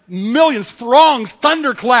heaven, millions, throngs,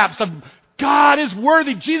 thunderclaps of God is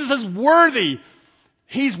worthy. Jesus is worthy.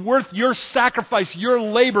 He's worth your sacrifice, your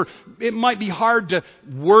labor. It might be hard to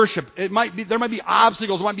worship. There might be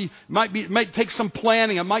obstacles. It might take some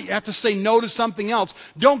planning. I might have to say no to something else.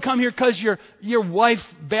 Don't come here because your wife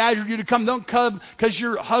badgered you to come. Don't come because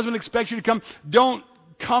your husband expects you to come. Don't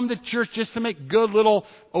come to church just to make good little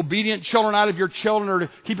obedient children out of your children or to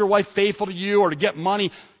keep your wife faithful to you or to get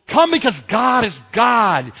money. Come because God is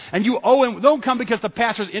God and you owe Him. Don't come because the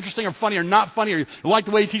pastor is interesting or funny or not funny or you like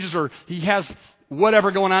the way he teaches or he has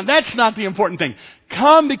whatever going on. That's not the important thing.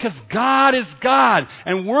 Come because God is God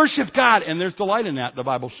and worship God. And there's delight in that, the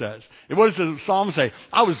Bible says. What does the Psalm say?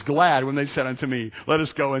 I was glad when they said unto me, let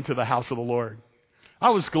us go into the house of the Lord. I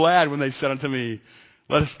was glad when they said unto me,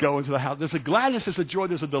 let us go into the house. There's a gladness, there's a joy,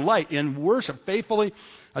 there's a delight in worship, faithfully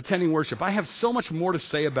attending worship. I have so much more to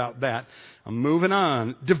say about that. I'm moving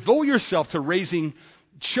on. Devote yourself to raising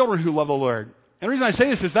children who love the Lord. And the reason I say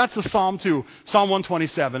this is that's the Psalm 2, Psalm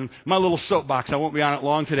 127, my little soapbox. I won't be on it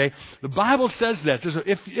long today. The Bible says that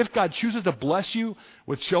if God chooses to bless you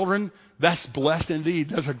with children, that's blessed indeed.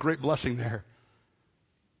 There's a great blessing there.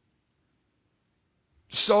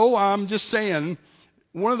 So I'm just saying,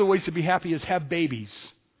 one of the ways to be happy is have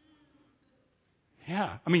babies.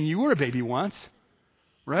 Yeah. I mean, you were a baby once,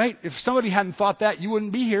 right? If somebody hadn't thought that, you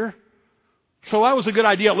wouldn't be here. So that was a good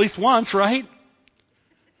idea at least once, right?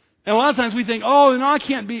 And a lot of times we think, oh, no, I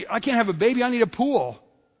can't have a baby. I need a pool.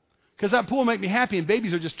 Because that pool will make me happy, and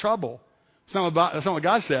babies are just trouble. That's not what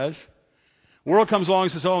God says. The world comes along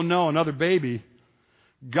and says, oh, no, another baby.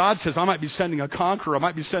 God says, I might be sending a conqueror. I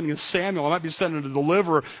might be sending a Samuel. I might be sending a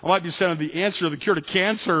deliverer. I might be sending the answer to the cure to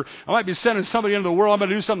cancer. I might be sending somebody into the world I'm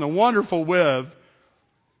going to do something wonderful with.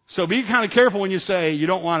 So be kind of careful when you say you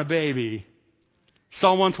don't want a baby.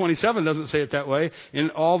 Psalm 127 doesn't say it that way.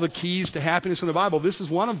 In all the keys to happiness in the Bible, this is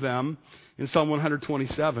one of them in Psalm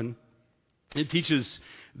 127. It teaches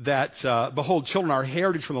that, behold, children are a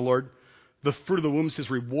heritage from the Lord. The fruit of the womb is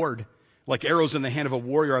his reward. Like arrows in the hand of a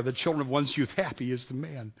warrior are the children of one's youth. Happy is the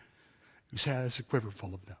man who has a quiver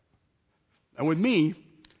full of them. And with me,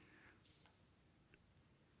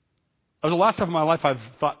 there was a lot of stuff in my life I've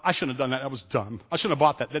thought, I shouldn't have done that. That was dumb. I shouldn't have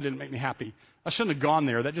bought that. That didn't make me happy. I shouldn't have gone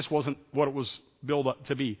there. That just wasn't what it was built up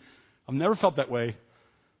to be. I've never felt that way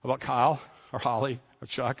about Kyle or Holly or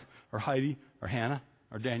Chuck or Heidi or Hannah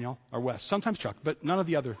or Daniel or Wes. Sometimes Chuck, but none of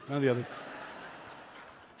the other.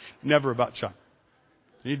 Never about Chuck.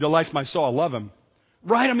 He delights my soul. I love him.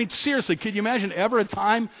 Right? I mean, seriously, could you imagine ever a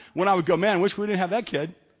time when I would go, man, I wish we didn't have that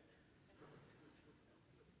kid?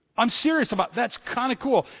 I'm serious about that's kind of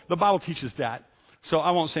cool. The Bible teaches that. So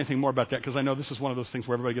I won't say anything more about that because I know this is one of those things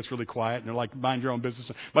where everybody gets really quiet and they're like, mind your own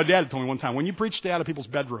business. My dad told me one time, when you preach, stay out of people's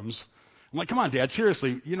bedrooms. I'm like, come on, Dad,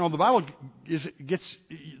 seriously. You know, the Bible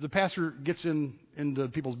the pastor gets into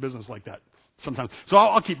people's business like that sometimes. So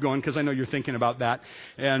I'll keep going because I know you're thinking about that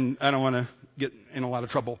and I don't want to get in a lot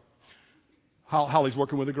of trouble. Holly's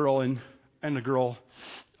working with a girl and the girl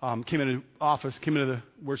came into the office,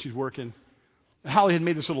 where she's working. Holly had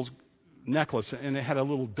made this little necklace and it had a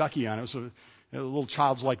little ducky on it. It was a little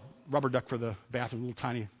child's like rubber duck for the bathroom, a little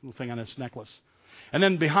tiny little thing on this necklace. And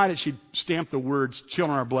then behind it, she stamped the words,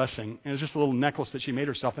 children are a blessing. And it was just a little necklace that she made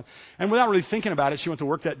herself. And without really thinking about it, she went to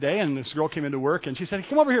work that day, and this girl came into work, and she said,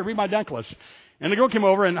 come over here, read my necklace. And the girl came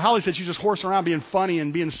over, and Holly said she was just horsing around being funny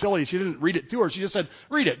and being silly. She didn't read it to her. She just said,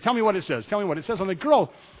 read it. Tell me what it says. Tell me what it says. And the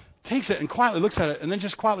girl takes it and quietly looks at it, and then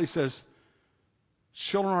just quietly says,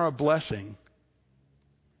 children are a blessing.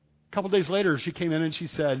 A couple days later, she came in and she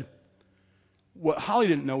said, what Holly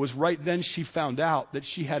didn't know was right then she found out that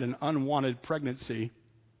she had an unwanted pregnancy.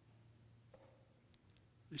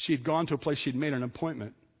 She had gone to a place she'd made an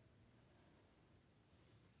appointment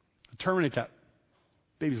to terminate that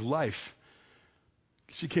baby's life.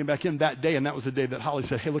 She came back in that day, and that was the day that Holly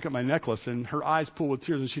said, hey, look at my necklace. And her eyes full with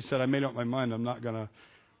tears, and she said, I made up my mind. I'm going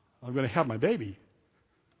to have my baby.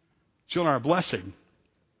 Children are a blessing.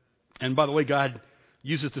 And by the way, God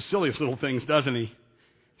uses the silliest little things, doesn't he?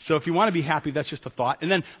 So if you want to be happy, that's just a thought. And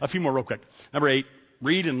then a few more real quick. Number 8,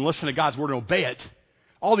 read and listen to God's word and obey it.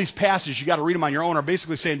 All these passages, you got to read them on your own, are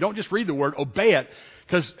basically saying don't just read the word, obey it.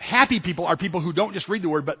 Because happy people are people who don't just read the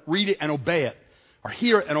word, but read it and obey it. Or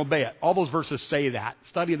hear it and obey it. All those verses say that.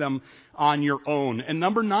 Study them on your own. And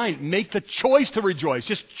number 9, make the choice to rejoice.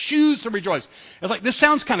 Just choose to rejoice. It's like, this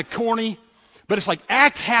sounds kind of corny, but it's like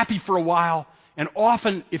act happy for a while. And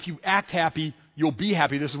often, if you act happy, you'll be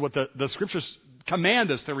happy. This is what the scriptures command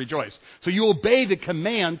us to rejoice. So you obey the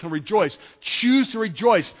command to rejoice. Choose to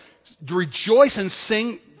rejoice. To rejoice and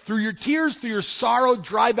sing through your tears, through your sorrow.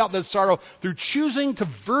 Drive out the sorrow through choosing to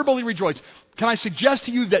verbally rejoice. Can I suggest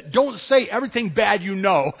to you that don't say everything bad you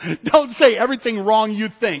know. Don't say everything wrong you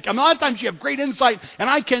think. I mean, a lot of times you have great insight, and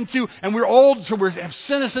I can too, and we're old, so we have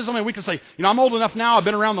cynicism, and we can say, you know, I'm old enough now, I've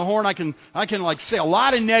been around the horn, I can like say a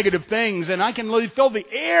lot of negative things, and I can really fill the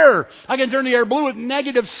air. I can turn the air blue with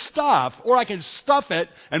negative stuff, or I can stuff it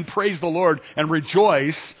and praise the Lord and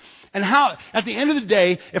rejoice. And how, at the end of the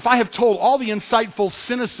day, if I have told all the insightful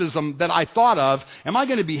cynicism that I thought of, am I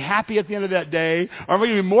going to be happy at the end of that day? Or am I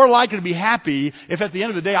going to be more likely to be happy if at the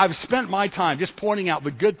end of the day I've spent my time just pointing out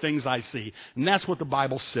the good things I see? And that's what the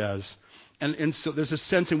Bible says. And so there's a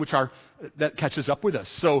sense in which that catches up with us.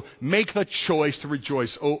 So make the choice to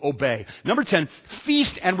rejoice, obey. Number 10,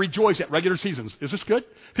 feast and rejoice at regular seasons. Is this good?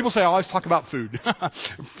 People say, I always talk about food.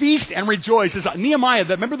 Feast and rejoice. Is Nehemiah,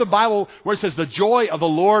 remember the Bible where it says the joy of the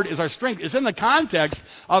Lord is our strength? It's in the context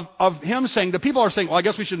of him saying, the people are saying, well, I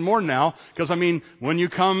guess we should mourn now, because when you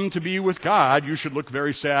come to be with God, you should look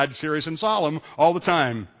very sad, serious, and solemn all the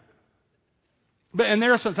time. And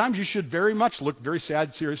there are sometimes you should very much look very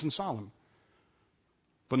sad, serious, and solemn.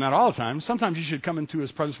 But not all the time. Sometimes you should come into his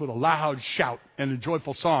presence with a loud shout and a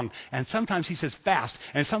joyful song. And sometimes he says fast.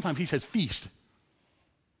 And sometimes he says feast.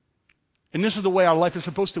 And this is the way our life is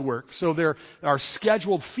supposed to work. So there are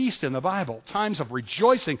scheduled feasts in the Bible, times of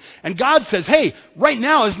rejoicing. And God says, hey, right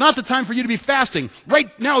now is not the time for you to be fasting.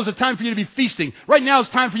 Right now is the time for you to be feasting. Right now is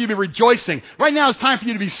time for you to be rejoicing. Right now is time for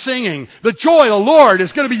you to be singing. The joy of the Lord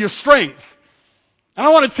is going to be your strength. And I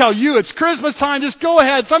want to tell you, it's Christmas time. Just go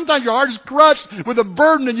ahead. Sometimes your heart is crushed with a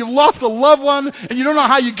burden and you've lost a loved one and you don't know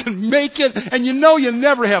how you can make it and you know you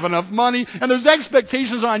never have enough money and there's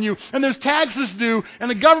expectations on you and there's taxes due and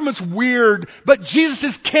the government's weird, but Jesus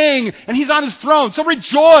is king and he's on his throne. So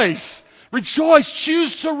rejoice. Rejoice.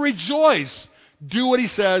 Choose to rejoice. Do what he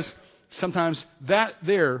says. Sometimes that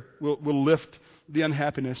there will lift the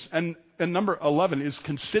unhappiness. And number 11 is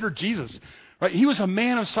consider Jesus. Right? He was a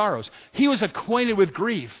man of sorrows. He was acquainted with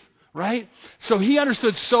grief, right? So he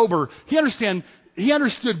understood sober. He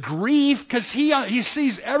understood grief because he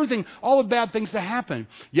sees everything, all the bad things that happen.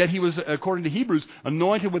 Yet he was, according to Hebrews,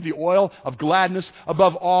 anointed with the oil of gladness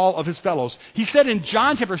above all of his fellows. He said in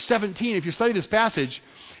John chapter 17, if you study this passage,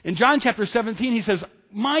 in John chapter 17, he says,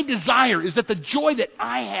 my desire is that the joy that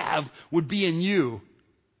I have would be in you.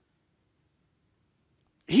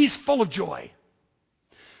 He's full of joy.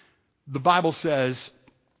 The Bible says,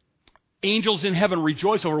 angels in heaven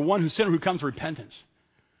rejoice over one sinner who comes to repentance.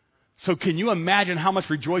 So can you imagine how much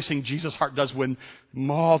rejoicing Jesus' heart does when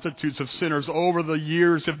multitudes of sinners over the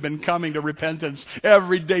years have been coming to repentance?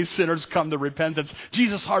 Every day sinners come to repentance.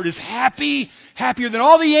 Jesus' heart is happier than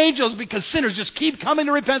all the angels because sinners just keep coming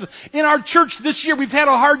to repentance. In our church this year, we've had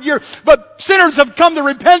a hard year, but sinners have come to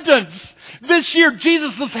repentance. This year,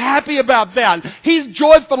 Jesus is happy about that. He's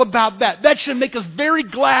joyful about that. That should make us very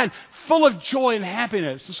glad, full of joy and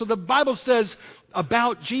happiness. So the Bible says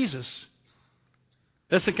about Jesus,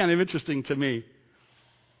 that's the kind of interesting to me.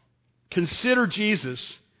 Consider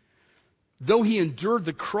Jesus, though he endured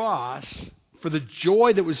the cross, for the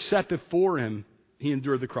joy that was set before him, he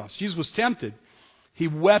endured the cross. Jesus was tempted. He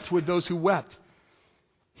wept with those who wept.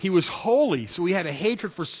 He was holy, so he had a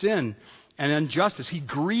hatred for sin and injustice. He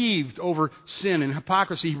grieved over sin and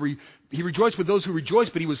hypocrisy. He rejoiced with those who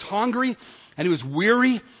rejoiced, but he was hungry and he was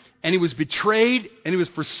weary and he was betrayed and he was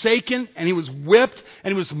forsaken and he was whipped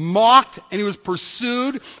and he was mocked and he was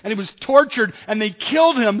pursued and he was tortured and they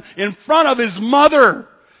killed him in front of his mother.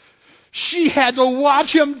 She had to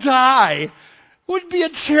watch him die. It would be a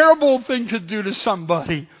terrible thing to do to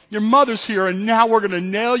somebody. Your mother's here and now we're going to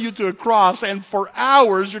nail you to a cross and for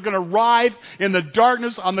hours you're going to writhe in the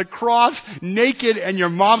darkness on the cross naked and your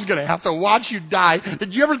mom's going to have to watch you die.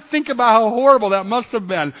 Did you ever think about how horrible that must have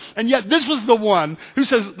been? And yet this was the one who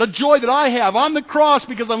says, the joy that I have on the cross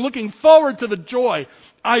because I'm looking forward to the joy.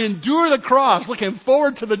 I endure the cross, looking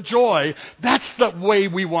forward to the joy. That's the way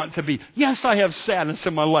we want to be. Yes, I have sadness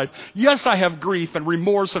in my life. Yes, I have grief and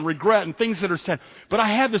remorse and regret and things that are sad. But I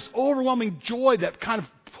have this overwhelming joy that kind of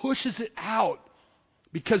pushes it out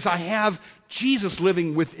because I have Jesus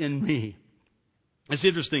living within me. It's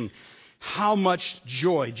interesting how much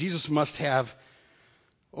joy Jesus must have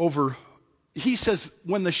over. He says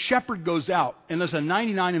when the shepherd goes out and there's a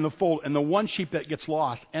 99 in the fold and the one sheep that gets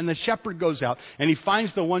lost and the shepherd goes out and he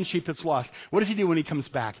finds the one sheep that's lost, what does he do when he comes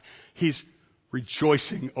back? He's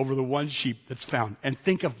rejoicing over the one sheep that's found. And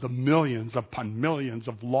think of the millions upon millions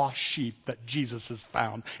of lost sheep that Jesus has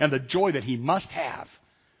found and the joy that he must have.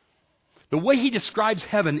 The way he describes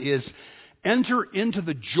heaven is enter into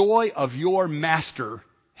the joy of your master.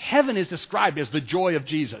 Heaven is described as the joy of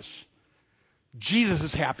Jesus. Jesus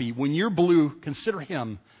is happy. When you're blue, consider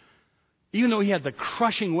him. Even though he had the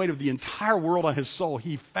crushing weight of the entire world on his soul,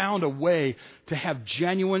 he found a way to have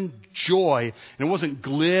genuine joy. And it wasn't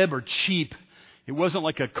glib or cheap. It wasn't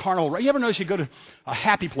like a carnival. You ever notice you go to a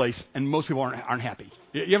happy place and most people aren't happy?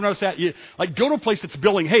 You ever notice that? Like go to a place that's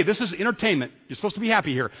billing, hey, this is entertainment. You're supposed to be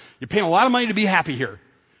happy here. You're paying a lot of money to be happy here.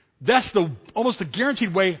 That's almost a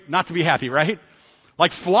guaranteed way not to be happy, right?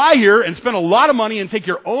 Like fly here and spend a lot of money and take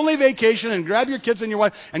your only vacation and grab your kids and your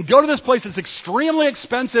wife and go to this place that's extremely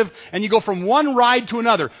expensive and you go from one ride to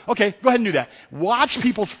another. Okay, go ahead and do that. Watch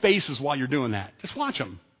people's faces while you're doing that. Just watch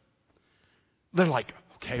them. They're like,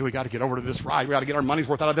 Okay, we got to get over to this ride. We got to get our money's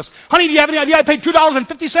worth out of this. Honey, do you have any idea? I paid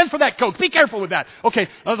 $2.50 for that Coke. Be careful with that. Okay,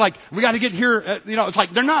 I was like, we got to get here. It's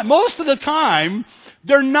like they're not, most of the time,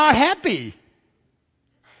 they're not happy.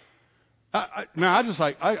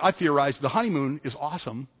 I theorize the honeymoon is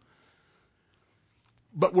awesome.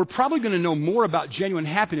 But we're probably going to know more about genuine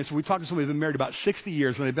happiness if we talk to somebody who's been married about 60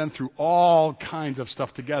 years and they've been through all kinds of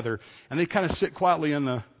stuff together. And they kind of sit quietly in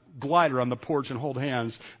the glider on the porch and hold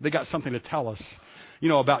hands. They got something to tell us,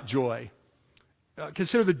 about joy.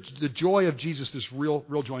 Consider the joy of Jesus, this real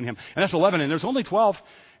joy in him. And that's 11, and there's only 12.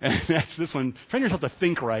 And that's this one. Train yourself to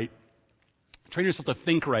think right. Train yourself to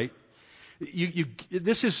think right.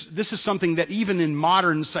 This is something that even in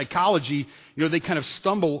modern psychology, they kind of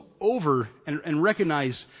stumble over and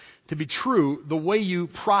recognize to be true. The way you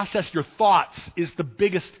process your thoughts is the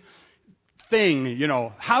biggest thing,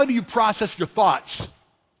 How do you process your thoughts?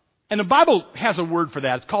 And the Bible has a word for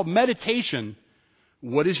that. It's called meditation.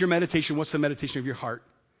 What is your meditation? What's the meditation of your heart?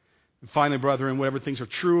 And finally, brethren, whatever things are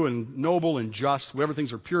true and noble and just, whatever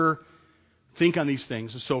things are pure, think on these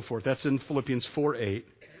things and so forth. That's in Philippians 4:8.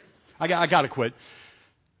 I got to quit.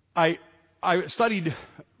 I studied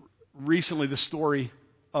recently the story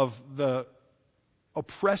of the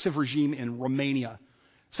oppressive regime in Romania.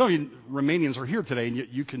 Some of you Romanians are here today, and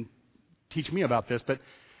you can teach me about this, but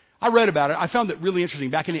I read about it. I found it really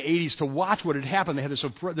interesting back in the 80s to watch what had happened. They had the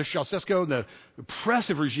Ceausescu, the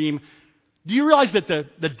oppressive regime. Do you realize that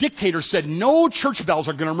the dictator said no church bells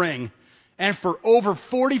are going to ring? And for over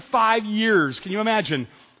 45 years, can you imagine?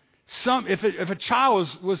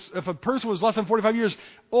 If a person was less than 45 years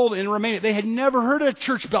old in Romania, they had never heard of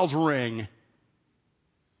church bells ring.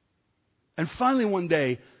 And finally one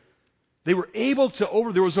day, they were able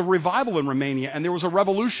to there was a revival in Romania, and there was a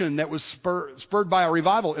revolution that was spurred by a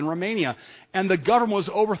revival in Romania, and the government was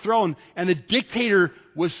overthrown, and the dictator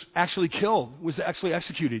was actually killed, was actually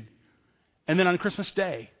executed. And then on Christmas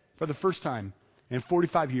Day, for the first time in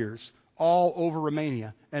 45 years, all over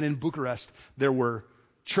Romania and in Bucharest, there were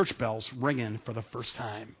church bells ringing for the first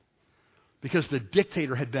time because the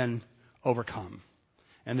dictator had been overcome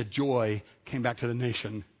and the joy came back to the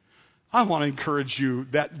nation. I want to encourage you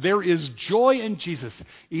that there is joy in Jesus,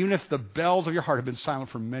 even if the bells of your heart have been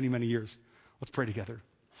silent for many, many years. Let's pray together.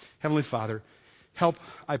 Heavenly Father, help,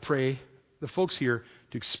 I pray, the folks here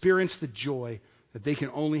to experience the joy that they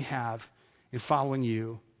can only have in following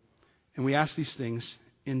you. And we ask these things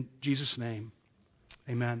in Jesus' name.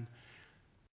 Amen.